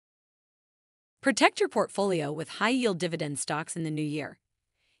Protect your portfolio with high-yield dividend stocks in the new year.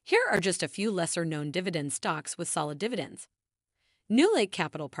 Here are just a few lesser-known dividend stocks with solid dividends. NewLake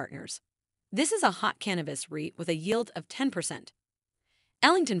Capital Partners. This is a hot cannabis REIT with a yield of 10%.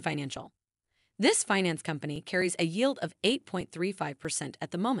 Ellington Financial. This finance company carries a yield of 8.35% at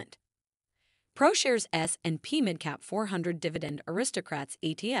the moment. ProShares S&P MidCap 400 Dividend Aristocrats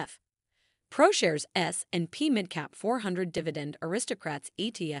ETF. ProShares S&P MidCap 400 Dividend Aristocrats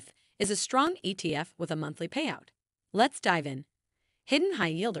ETF is a strong ETF with a monthly payout. Let's dive in. Hidden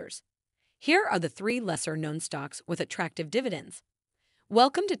high yielders. Here are the 3 lesser-known stocks with attractive dividends.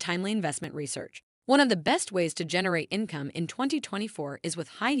 Welcome to Timely Investment Research. One of the best ways to generate income in 2024 is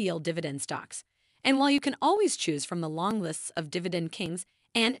with high-yield dividend stocks. And while you can always choose from the long lists of dividend kings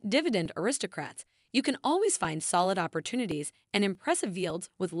and dividend aristocrats, you can always find solid opportunities and impressive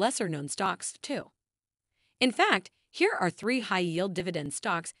yields with lesser-known stocks, too. In fact, here are 3 high-yield dividend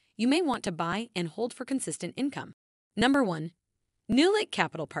stocks you may want to buy and hold for consistent income. Number 1. NewLake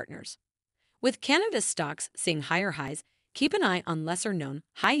Capital Partners. With cannabis stocks seeing higher highs, keep an eye on lesser-known,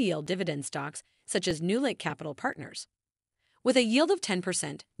 high-yield dividend stocks such as NewLake Capital Partners. With a yield of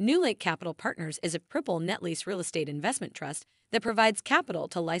 10%, NewLake Capital Partners is a triple net lease real estate investment trust that provides capital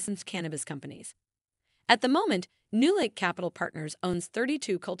to licensed cannabis companies. At the moment, NewLake Capital Partners owns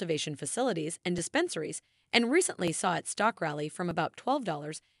 32 cultivation facilities and dispensaries and recently saw its stock rally from about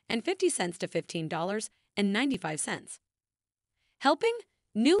 $12.50 to $15.95. Helping,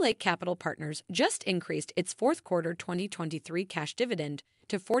 NewLake Capital Partners just increased its fourth quarter 2023 cash dividend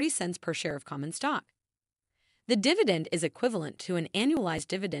to 40 cents per share of common stock. The dividend is equivalent to an annualized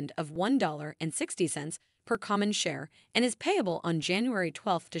dividend of $1.60 per common share and is payable on January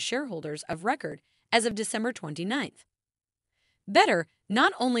 12th to shareholders of record as of December 29th. Better,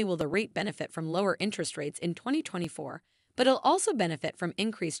 not only will the REIT benefit from lower interest rates in 2024, but it'll also benefit from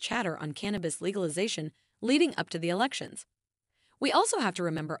increased chatter on cannabis legalization leading up to the elections. We also have to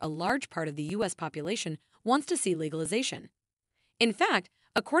remember a large part of the U.S. population wants to see legalization. In fact,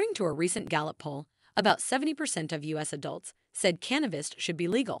 according to a recent Gallup poll, about 70% of U.S. adults said cannabis should be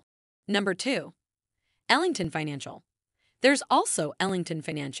legal. Number 2. Ellington Financial. There's also Ellington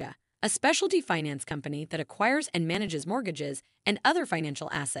Financia, a specialty finance company that acquires and manages mortgages and other financial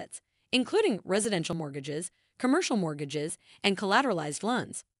assets, including residential mortgages, commercial mortgages, and collateralized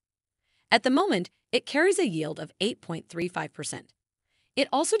loans. At the moment, it carries a yield of 8.35%. It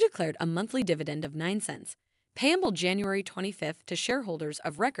also declared a monthly dividend of 9 cents, payable January 25th to shareholders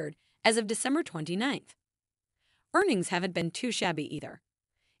of record as of December 29th. Earnings haven't been too shabby either.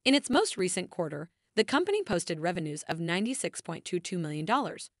 In its most recent quarter, the company posted revenues of $96.22 million,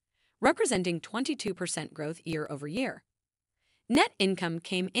 representing 22% growth year over year. Net income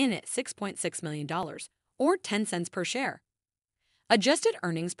came in at $6.6 million, or 10 cents per share. Adjusted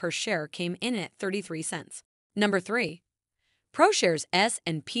earnings per share came in at 33 cents. Number 3. ProShares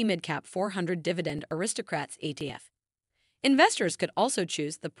S&P MidCap 400 Dividend Aristocrats ETF. Investors could also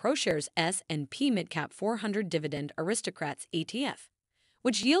choose the ProShares S&P MidCap 400 Dividend Aristocrats ETF,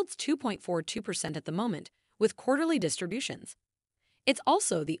 which yields 2.42% at the moment with quarterly distributions. It's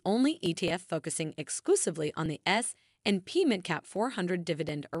also the only ETF focusing exclusively on the S&P MidCap 400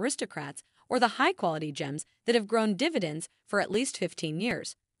 Dividend Aristocrats, or the high-quality gems that have grown dividends for at least 15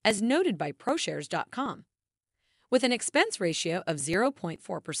 years, as noted by ProShares.com. With an expense ratio of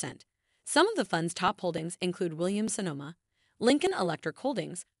 0.4%, some of the fund's top holdings include Williams-Sonoma, Lincoln Electric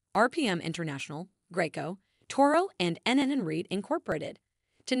Holdings, RPM International, Graco, Toro, and NN REIT Incorporated,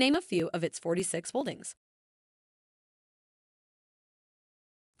 to name a few of its 46 holdings.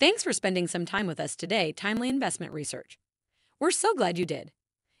 Thanks for spending some time with us today, Timely Investment Research. We're so glad you did.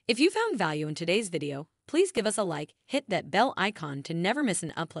 If you found value in today's video, please give us a like, hit that bell icon to never miss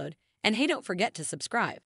an upload, and hey, don't forget to subscribe.